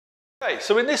Okay,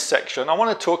 so in this section, I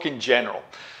want to talk in general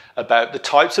about the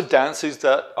types of dances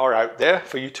that are out there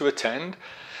for you to attend,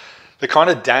 the kind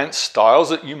of dance styles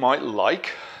that you might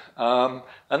like, and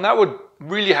that would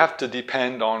really have to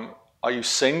depend on, are you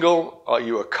single, are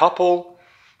you a couple,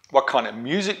 what kind of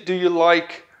music do you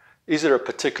like, is there a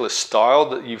particular style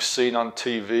that you've seen on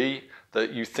TV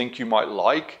that you think you might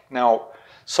like? Now,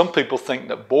 some people think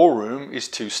that ballroom is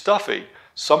too stuffy.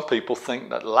 Some people think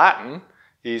that Latin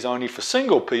is only for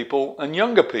single people and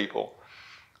younger people.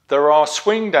 There are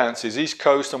swing dances, East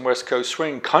Coast and West Coast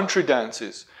swing, country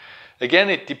dances. Again,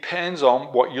 it depends on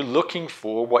what you're looking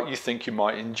for, what you think you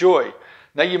might enjoy.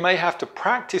 Now, you may have to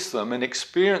practice them and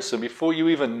experience them before you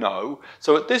even know.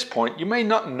 So at this point, you may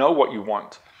not know what you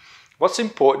want. What's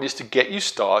important is to get you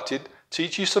started,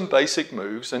 teach you some basic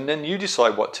moves, and then you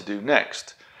decide what to do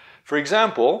next. For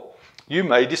example, you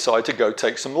may decide to go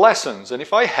take some lessons. And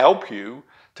if I help you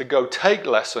to go take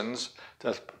lessons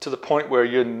to the point where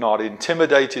you're not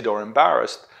intimidated or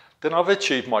embarrassed, then I've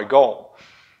achieved my goal.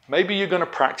 Maybe you're going to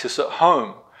practice at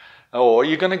home, or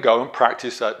you're going to go and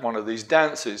practice at one of these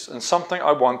dances. And something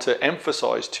I want to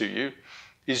emphasize to you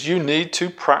is you need to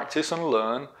practice and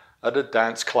learn at a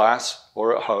dance class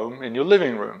or at home in your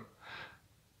living room.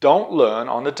 Don't learn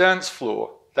on the dance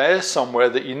floor. There's somewhere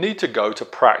that you need to go to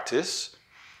practice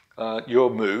your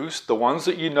moves, the ones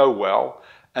that you know well,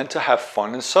 and to have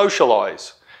fun and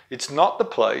socialize. It's not the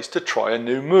place to try a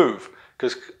new move,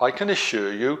 because I can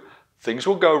assure you things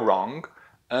will go wrong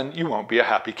and you won't be a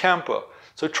happy camper.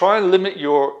 So try and limit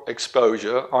your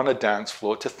exposure on a dance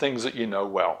floor to things that you know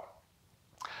well.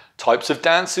 Types of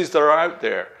dances that are out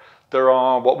there. There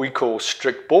are what we call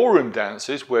strict ballroom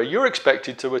dances, where you're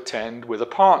expected to attend with a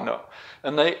partner,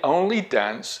 and they only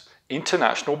dance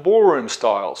international ballroom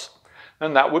styles.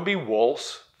 And that would be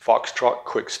waltz, foxtrot,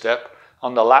 quickstep.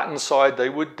 On the Latin side, they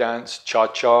would dance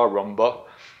cha-cha, rumba,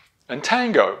 and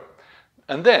tango.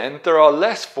 And then there are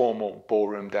less formal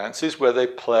ballroom dances where they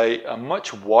play a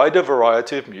much wider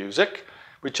variety of music,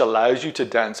 which allows you to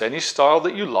dance any style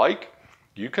that you like.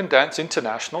 You can dance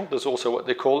international. There's also what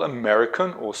they call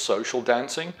American or social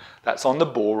dancing. That's on the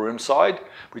ballroom side,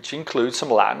 which includes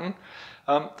some Latin.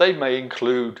 They may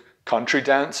include country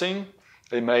dancing.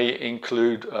 They may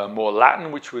include more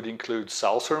Latin, which would include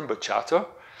salsa and bachata.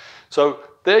 So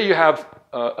there you have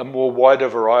a more wider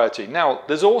variety. Now,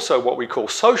 there's also what we call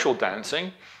social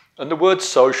dancing, and the word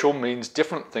social means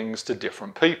different things to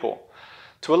different people.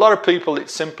 To a lot of people, it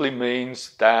simply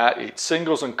means that it's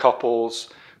singles and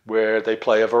couples where they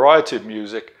play a variety of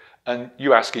music and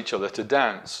you ask each other to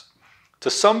dance. To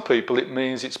some people, it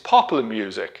means it's popular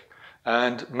music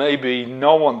and maybe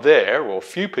no one there, or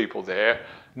few people there,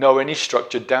 know any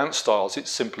structured dance styles.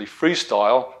 It's simply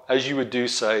freestyle, as you would do,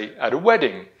 say, at a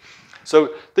wedding.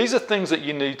 So these are things that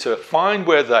you need to find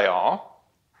where they are.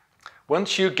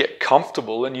 Once you get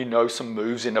comfortable and you know some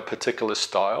moves in a particular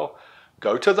style,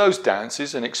 go to those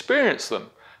dances and experience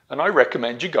them. And I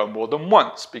recommend you go more than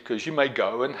once, because you may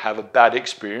go and have a bad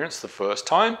experience the first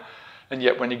time, and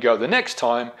yet when you go the next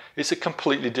time, it's a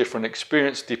completely different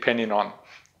experience depending on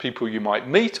people you might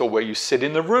meet or where you sit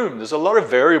in the room. There's a lot of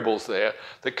variables there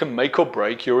that can make or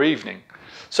break your evening.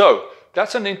 So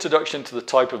that's an introduction to the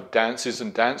type of dances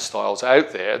and dance styles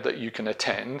out there that you can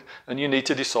attend, and you need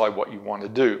to decide what you want to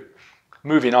do.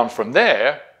 Moving on from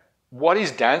there, what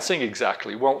is dancing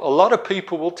exactly? Well, a lot of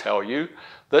people will tell you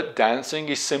that dancing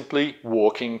is simply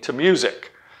walking to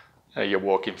music. You're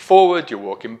walking forward, you're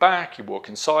walking back, you're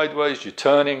walking sideways, you're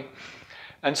turning.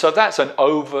 And so that's an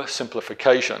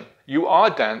oversimplification. You are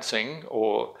dancing,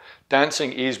 or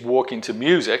dancing is walking to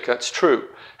music, that's true.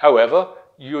 However,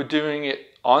 you're doing it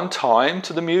on time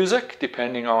to the music,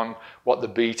 depending on what the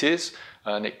beat is,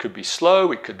 and it could be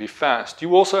slow, it could be fast.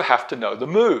 You also have to know the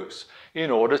moves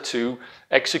in order to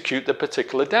execute the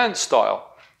particular dance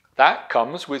style. That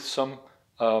comes with some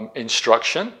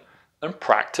instruction and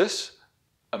practice,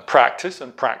 and practice,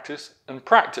 and practice, and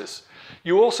practice.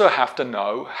 You also have to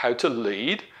know how to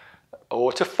lead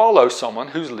or to follow someone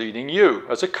who's leading you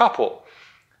as a couple.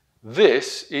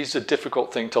 This is a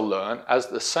difficult thing to learn, as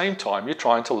at the same time you're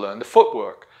trying to learn the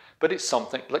footwork, but it's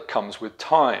something that comes with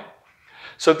time.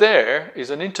 So there is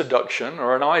an introduction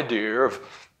or an idea of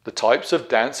the types of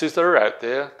dances that are out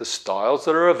there, the styles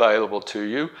that are available to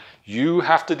you. You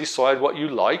have to decide what you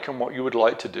like and what you would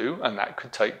like to do, and that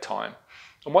could take time,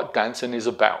 and what dancing is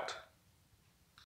about.